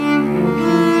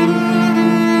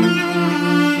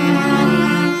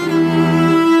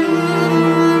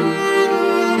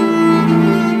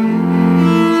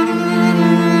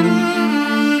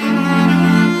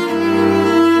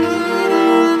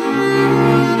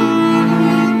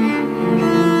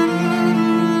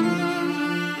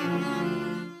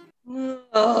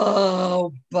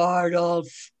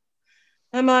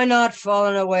Am I not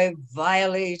fallen away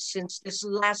vilely since this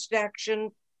last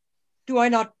action? Do I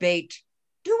not bate?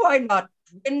 Do I not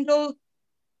dwindle?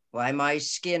 Why, my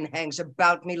skin hangs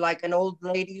about me like an old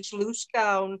lady's loose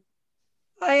gown.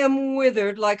 I am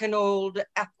withered like an old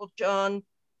apple john.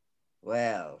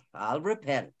 Well, I'll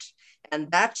repent,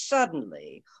 and that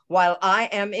suddenly, while I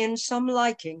am in some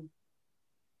liking.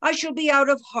 I shall be out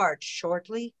of heart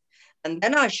shortly, and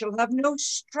then I shall have no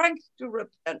strength to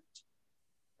repent.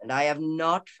 And I have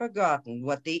not forgotten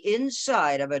what the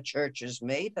inside of a church is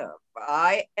made of.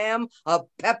 I am a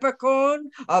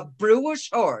peppercorn, a brewer's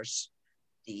horse.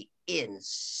 The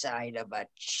inside of a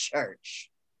church.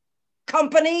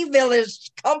 Company, villas,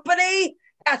 company,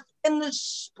 hath been the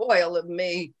spoil of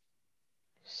me.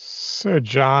 Sir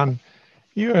John,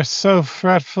 you are so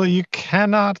fretful you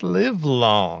cannot live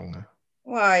long.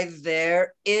 Why,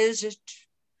 there is it.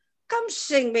 Come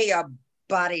sing me a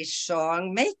body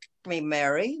song, make me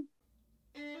merry.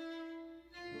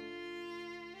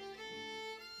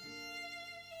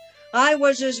 I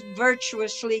was as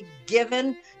virtuously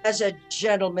given as a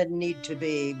gentleman need to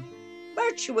be.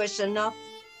 Virtuous enough,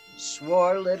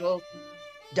 swore little,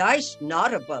 diced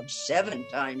not above 7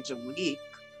 times a week,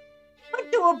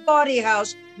 went to a bawdy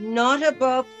house not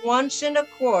above once in a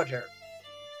quarter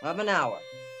of an hour,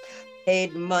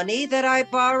 paid money that I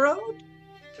borrowed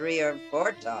 3 or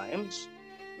 4 times,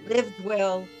 lived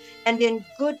well and in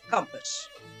good compass.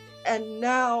 And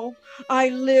now I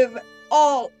live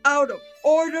all out of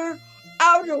order,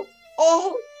 out of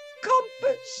all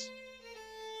compass.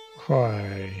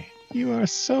 Why, you are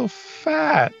so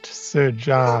fat, Sir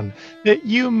John, that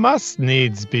you must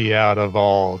needs be out of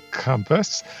all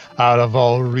compass, out of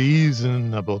all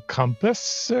reasonable compass,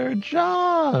 Sir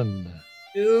John.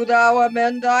 Do thou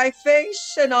amend thy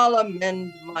face, and I'll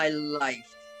amend my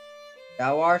life.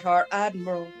 Thou art our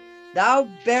admiral, thou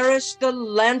bearest the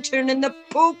lantern in the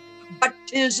poop, but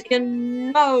 'tis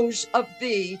in nose of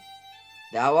thee.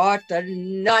 Thou art the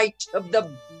knight of the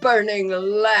burning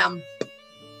lamp.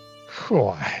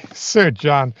 Why, Sir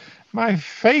John, my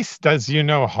face does you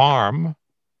no harm.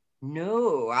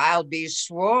 No, I'll be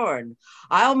sworn.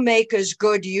 I'll make as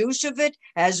good use of it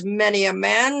as many a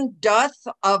man doth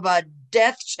of a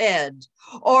death's head,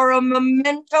 or a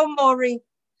memento mori.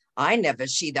 I never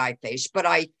see thy face, but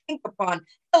I think upon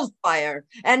hellfire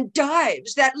and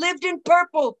Dives that lived in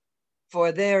purple,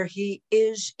 for there he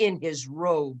is in his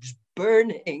robes,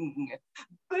 burning,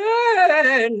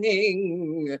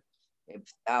 burning. If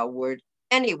thou wert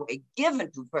anyway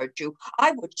given to virtue,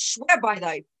 I would swear by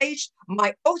thy face,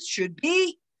 my oath should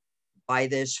be, by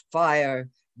this fire,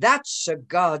 that's a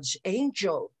God's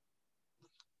angel.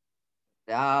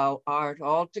 Thou art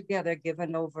altogether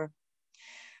given over.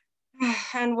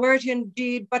 And were it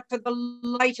indeed but for the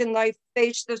light in thy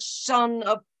face, the sun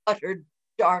of utter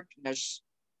darkness,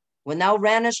 when thou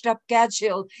rannest up Gad's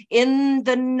Hill in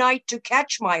the night to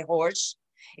catch my horse,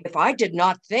 if I did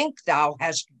not think thou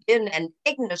hast been an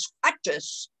ignis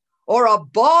fatuus, or a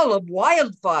ball of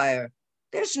wildfire,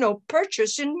 there's no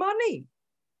purchase in money.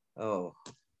 Oh,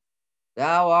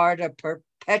 thou art a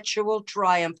perpetual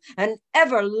triumph, an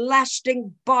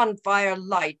everlasting bonfire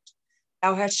light.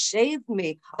 Thou hast saved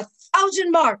me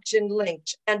 1,000 marks in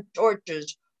links and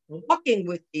torches, walking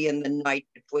with thee in the night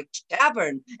betwixt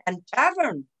tavern and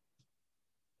tavern.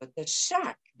 But the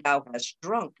sack thou hast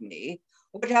drunk me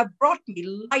would have brought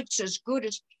me lights as good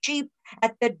as cheap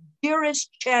at the dearest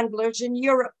chandler's in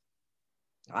Europe.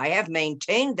 I have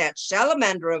maintained that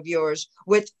salamander of yours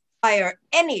with fire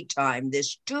any time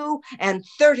this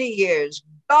 32 years.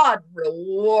 God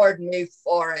reward me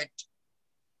for it.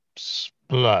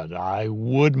 Blood, I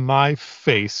would my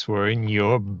face were in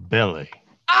your belly.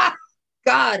 Ah,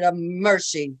 God of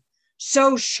mercy,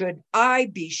 so should I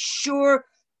be sure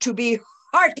to be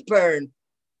heartburn.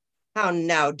 How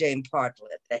now, Dame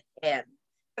Partlet, the hen?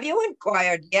 Have you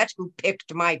inquired yet who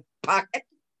picked my pocket?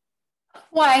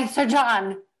 Why, Sir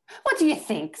John, what do you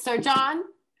think, Sir John?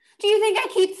 Do you think I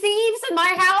keep thieves in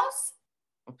my house?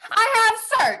 I have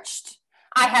searched.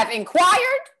 I have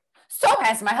inquired. So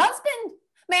has my husband.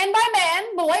 Man by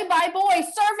man, boy by boy,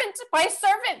 servant by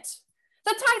servant.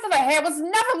 The tithe of a hair was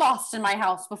never lost in my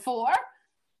house before.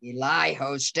 You lie,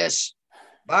 hostess.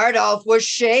 Bardolph was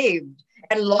shaved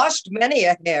and lost many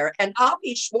a hair, and I'll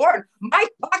be sworn my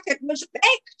pocket was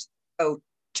baked. Go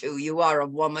to, you are a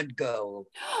woman, go.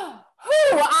 Who,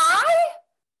 I?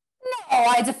 No,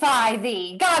 I defy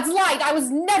thee. God's light, I was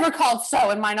never called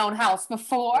so in mine own house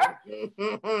before.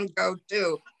 Go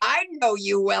to, I know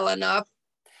you well enough.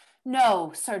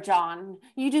 No, Sir John,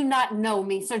 you do not know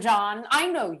me, Sir John. I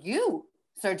know you,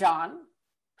 Sir John.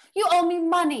 You owe me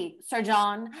money, Sir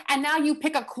John, and now you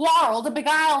pick a quarrel to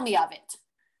beguile me of it.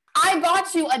 I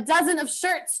bought you a dozen of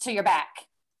shirts to your back.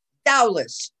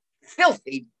 Doubtless,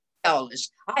 filthy doubtless.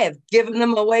 I have given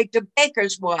them away to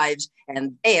bakers' wives,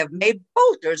 and they have made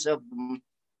bolters of them.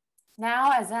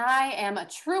 Now, as I am a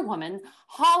true woman,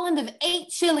 Holland of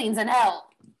 8 shillings an ell.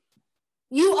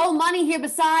 You owe money here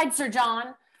besides, Sir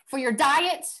John, for your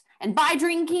diet and by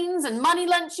drinkings and money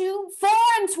lent you,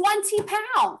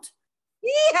 £24.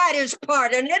 He had his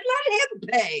part in it, let him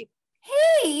pay.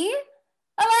 He?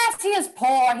 Alas, he is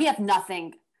poor, he hath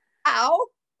nothing. How?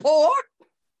 Poor?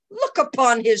 Look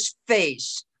upon his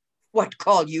face. What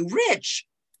call you rich?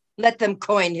 Let them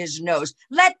coin his nose.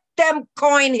 Let them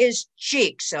coin his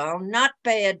cheeks. I'll not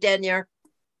pay a denier.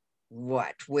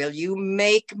 What, will you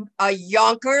make a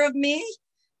yonker of me?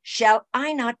 Shall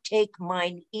I not take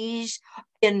mine ease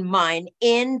in mine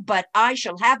inn, but I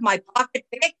shall have my pocket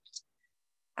picked?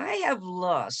 I have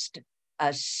lost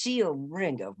a seal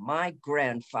ring of my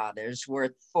grandfather's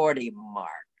worth 40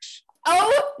 marks.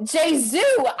 Oh, Jesu,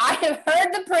 I have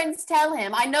heard the prince tell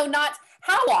him, I know not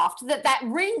how oft, that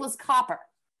ring was copper.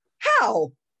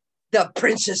 How? The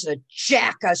prince is a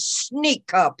jack, a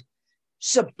sneak-up.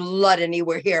 So blood and he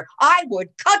were here, I would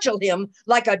cudgel him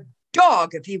like a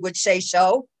dog if he would say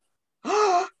so.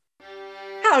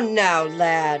 How now,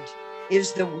 lad?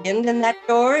 Is the wind in that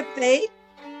door of faith?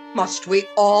 Must we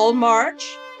all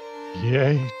march?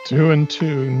 Yea, 2 and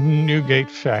 2,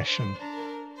 Newgate fashion.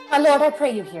 My lord, I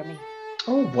pray you hear me.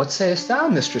 Oh, what sayest thou,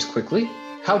 mistress, quickly?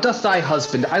 How doth thy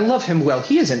husband? I love him well.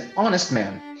 He is an honest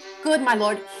man. Good, my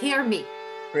lord, hear me.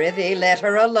 Prithee, let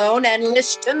her alone and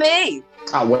list to me.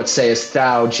 Ah, what sayest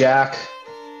thou, Jack?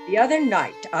 The other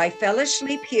night I fell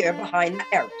asleep here behind the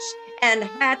arras and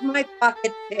had my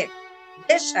pocket picked.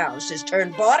 This house is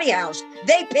turned bawdy house.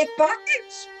 They pick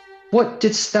pockets. What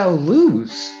didst thou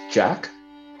lose, Jack?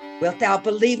 Wilt thou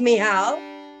believe me, Hal?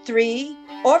 3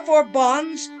 or 4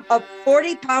 bonds of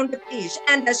 £40 apiece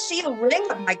and a seal ring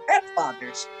of my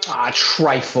grandfather's. Ah,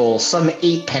 trifle, some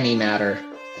 8-penny matter.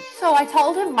 So I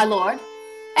told him, my lord,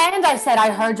 and I said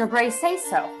I heard your grace say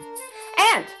so.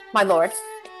 And, my lord,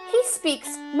 he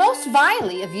speaks most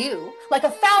vilely of you, like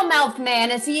a foul-mouthed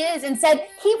man as he is, and said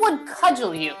he would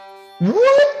cudgel you.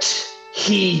 What?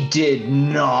 He did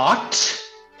not.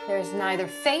 There is neither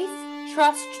faith,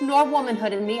 trust, nor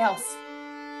womanhood in me else.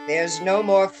 There's no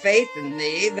more faith in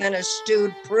thee than a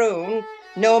stewed prune,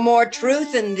 no more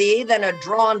truth in thee than a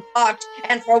drawn fox,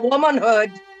 and for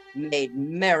womanhood, Maid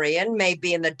Marian may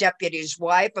be in the deputy's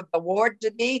wife of the ward to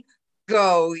thee.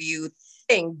 Go, you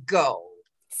thing, go.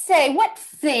 Say, what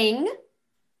thing?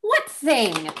 What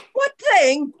thing? What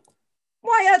thing?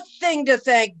 Why, a thing to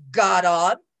thank God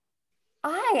on.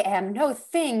 I am no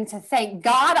thing to thank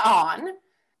God on.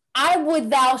 I would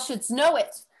thou shouldst know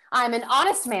it. I am an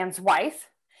honest man's wife,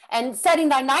 and setting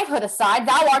thy knighthood aside,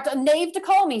 thou art a knave to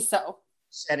call me so.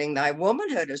 Setting thy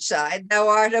womanhood aside, thou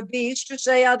art a beast to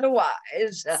say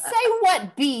otherwise. Say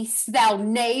what beast, thou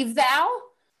knave, thou?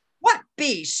 What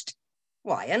beast?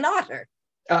 Why, an otter.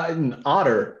 An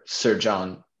otter, Sir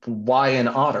John. Why an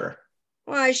otter?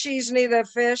 Why, she's neither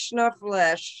fish nor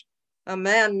flesh. A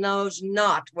man knows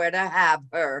not where to have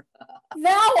her.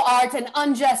 Thou art an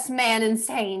unjust man in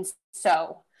saying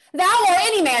so. Thou or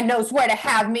any man knows where to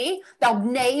have me, thou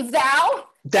knave, thou.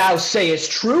 Thou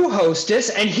sayest true,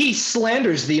 hostess, and he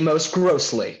slanders thee most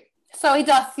grossly. So he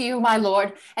doth you, my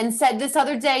lord, and said this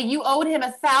other day you owed him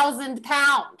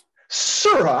 £1,000.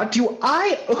 Sirrah, do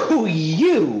I owe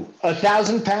you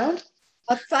 £1,000?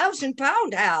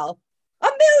 £1,000, Hal.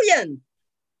 1,000,000.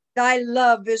 Thy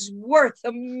love is worth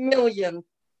 1,000,000.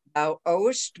 Thou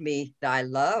owest me thy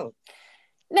love.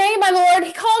 Nay, my lord,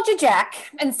 he called you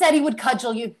Jack, and said he would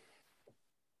cudgel you.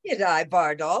 Did I,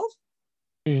 Bardolph?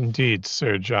 Indeed,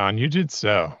 Sir John, you did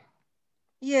so.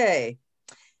 Yea.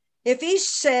 If he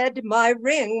said my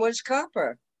ring was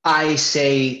copper. I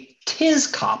say 'tis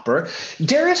copper.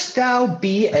 Darest thou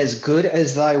be as good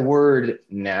as thy word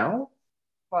now?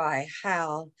 Why,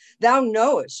 Hal, thou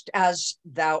knowest, as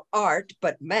thou art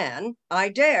but man, I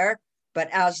dare, but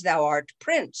as thou art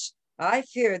prince, I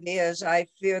fear thee as I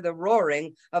fear the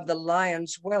roaring of the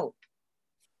lion's whelp.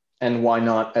 And why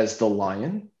not as the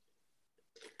lion?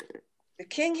 The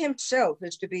king himself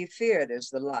is to be feared as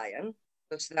the lion.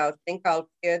 Dost thou think I'll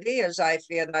fear thee as I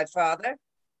fear thy father?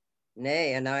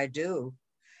 Nay, and I do.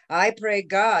 I pray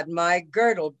God my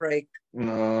girdle break.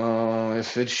 Oh,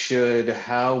 if it should,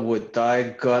 how would thy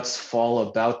guts fall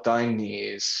about thy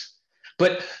knees?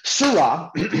 But,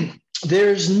 sirrah,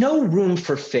 there's no room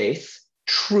for faith,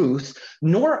 truth,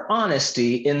 nor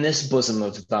honesty in this bosom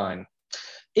of thine.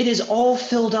 It is all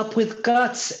filled up with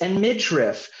guts and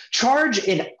midriff. Charge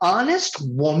an honest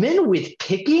woman with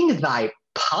picking thy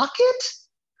pocket?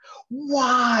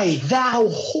 Why, thou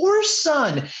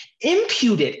whoreson,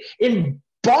 impudent,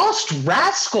 embossed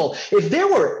rascal, if there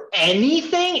were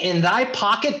anything in thy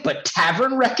pocket but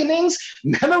tavern reckonings,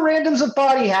 memorandums of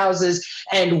bawdy houses,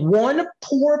 and one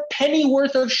poor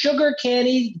pennyworth of sugar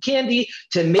candy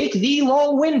to make thee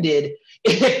long-winded,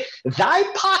 if thy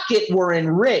pocket were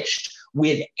enriched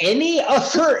with any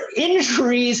other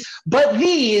injuries but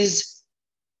these,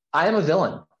 I am a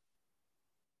villain.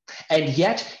 And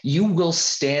yet you will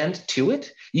stand to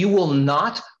it? You will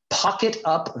not pocket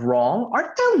up wrong?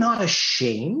 Art thou not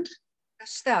ashamed?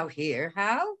 Dost thou hear,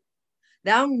 Hal?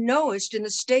 Thou knowest in the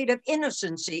state of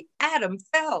innocency Adam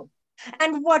fell.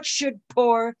 And what should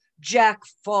poor Jack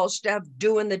Falstaff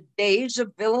do in the days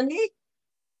of villainy?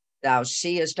 Thou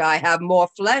seest I have more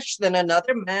flesh than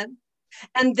another man,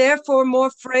 and therefore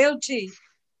more frailty.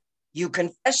 You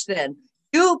confess then,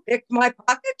 you picked my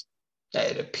pocket?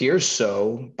 It appears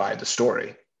so by the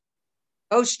story.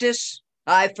 Hostess,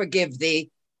 I forgive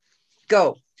thee.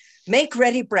 Go, make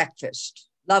ready breakfast,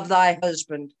 love thy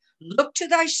husband, look to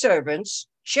thy servants,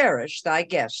 cherish thy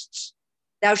guests.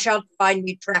 Thou shalt find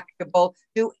me tractable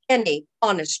to any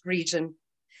honest reason.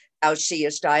 Thou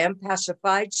seest I am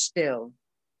pacified still.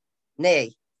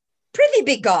 Nay, prithee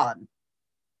be gone.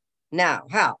 Now,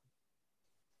 how?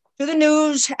 To the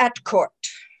news at court.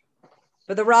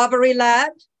 For the robbery,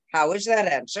 lad, how is that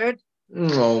answered?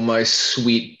 Oh, my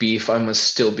sweet beef, I must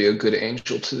still be a good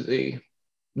angel to thee.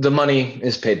 The money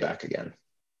is paid back again.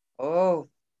 Oh,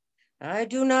 I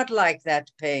do not like that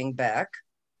paying back.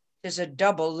 'Tis a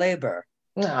double labor.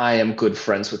 I am good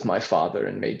friends with my father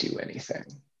and may do anything.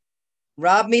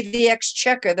 Rob me the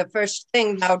exchequer the first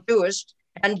thing thou doest,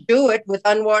 and do it with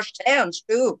unwashed hands,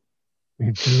 too.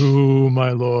 Do,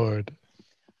 my lord.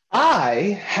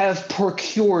 I have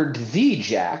procured thee,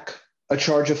 Jack, a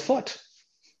charge of foot.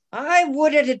 I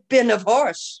would it had been of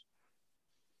horse.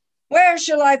 Where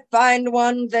shall I find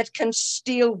one that can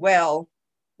steal well?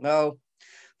 Oh,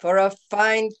 for a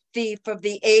fine thief of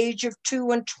the age of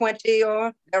 22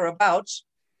 or thereabouts,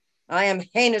 I am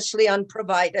heinously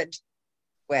unprovided.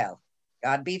 Well,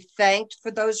 God be thanked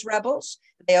for those rebels.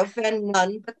 They offend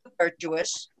none but the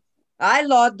virtuous. I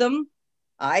laud them.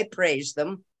 I praise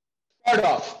them.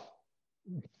 Bardolph,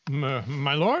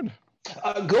 My lord?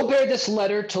 go bear this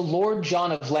letter to Lord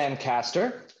John of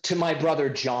Lancaster, to my brother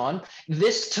John,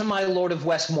 this to my Lord of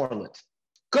Westmoreland.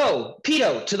 Go,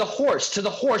 Peto, to the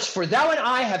horse, for thou and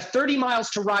I have 30 miles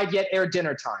to ride yet ere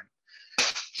dinner time.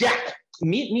 Jack,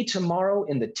 meet me tomorrow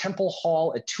in the Temple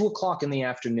Hall at 2 o'clock in the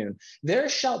afternoon. There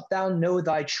shalt thou know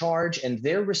thy charge, and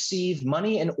there receive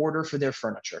money and order for their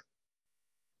furniture.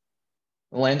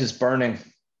 The land is burning.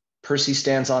 Percy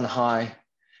stands on high,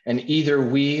 and either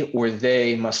we or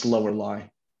they must lower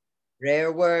lie.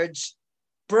 Rare words,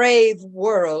 brave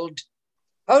world.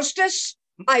 Hostess,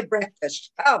 my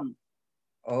breakfast, come.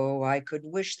 Oh, I could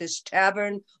wish this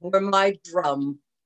tavern were my drum.